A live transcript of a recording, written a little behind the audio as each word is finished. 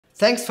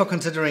Thanks for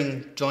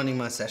considering joining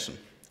my session.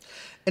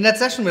 In that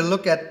session, we'll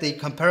look at the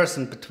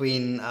comparison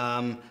between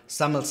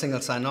SAML single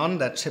sign-on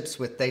that ships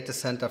with Data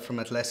Center from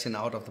Atlassian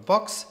out of the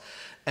box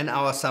and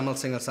our SAML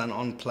single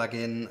sign-on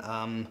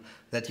plugin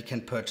that you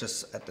can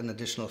purchase at an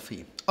additional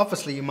fee.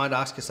 Obviously, you might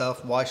ask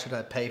yourself, why should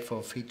I pay for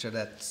a feature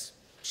that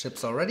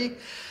ships already?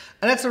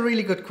 And that's a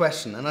really good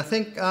question. And I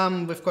think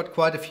we've got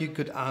quite a few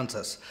good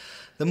answers.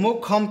 The more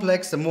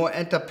complex, the more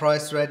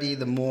enterprise ready,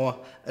 the more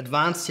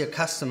advanced your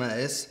customer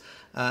is,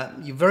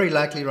 you very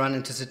likely run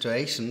into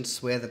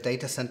situations where the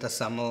data center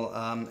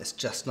SAML is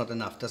just not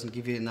enough, doesn't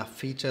give you enough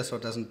features or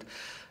doesn't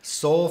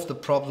solve the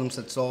problems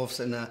it solves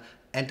in an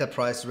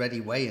enterprise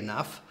ready way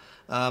enough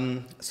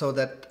so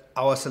that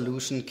our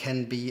solution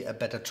can be a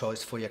better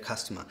choice for your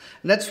customer.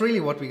 And that's really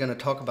what we're going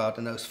to talk about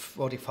in those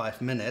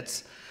 45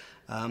 minutes.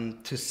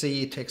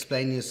 To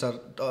explain you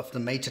sort of the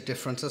major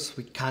differences.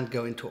 We can't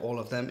go into all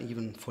of them,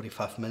 even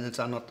 45 minutes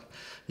are not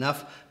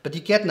enough, but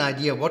you get an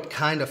idea what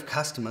kind of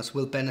customers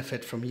will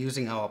benefit from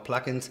using our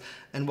plugins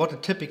and what the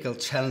typical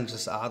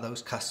challenges are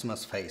those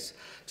customers face.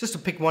 Just to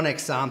pick one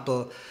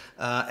example,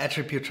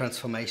 attribute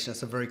transformation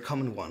is a very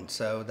common one,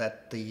 so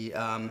that the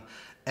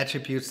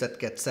attributes that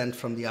get sent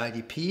from the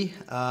IDP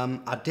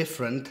are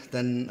different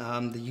than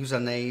the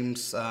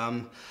usernames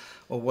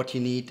or what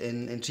you need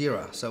in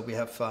Jira. So we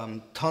have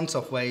tons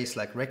of ways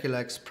like regular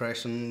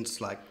expressions,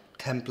 like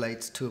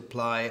templates to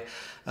apply,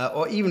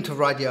 or even to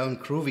write your own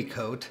groovy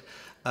code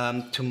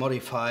to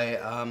modify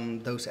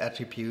those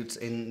attributes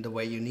in the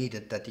way you need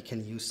it, that you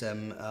can use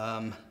them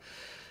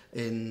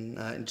in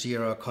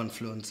Jira,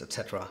 Confluence,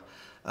 etc.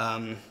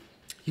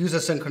 User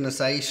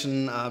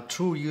synchronization,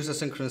 true user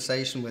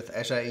synchronization with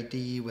Azure AD,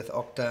 with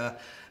Okta,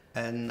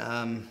 and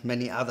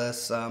many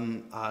others are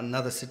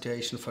another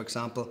situation, for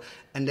example,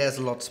 and there's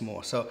lots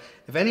more. So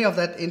if any of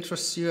that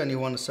interests you and you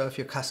want to serve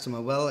your customer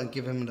well and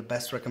give him the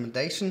best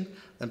recommendation,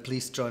 then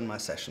please join my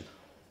session.